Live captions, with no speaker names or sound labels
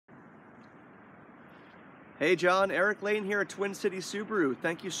Hey John, Eric Lane here at Twin Cities Subaru.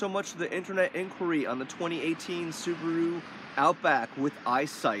 Thank you so much for the internet inquiry on the 2018 Subaru Outback with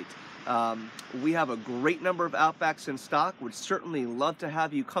EyeSight. We have a great number of Outbacks in stock. Would certainly love to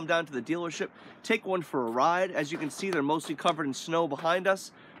have you come down to the dealership, take one for a ride. As you can see, they're mostly covered in snow behind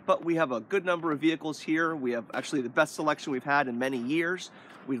us, but we have a good number of vehicles here. We have actually the best selection we've had in many years.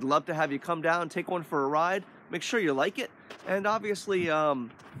 We'd love to have you come down, take one for a ride, make sure you like it, and obviously,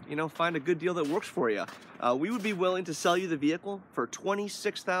 find a good deal that works for you. We would be willing to sell you the vehicle for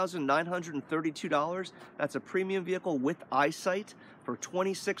 $26,932. That's a premium vehicle with EyeSight for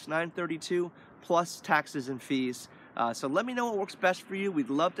 $26,932 plus taxes and fees. So let me know what works best for you.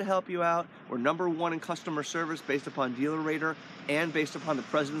 We'd love to help you out. We're #1 in customer service based upon Dealer Rater and based upon the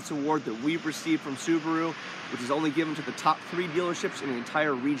President's Award that we've received from Subaru, which is only given to the top 3 dealerships in the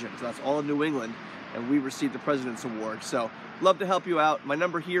entire region. So that's all of New England, and we received the President's Award. So love to help you out. My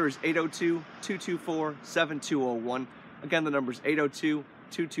number here is 802-224-7201. Again, the number is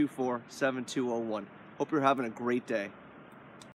 802-224-7201. Hope you're having a great day.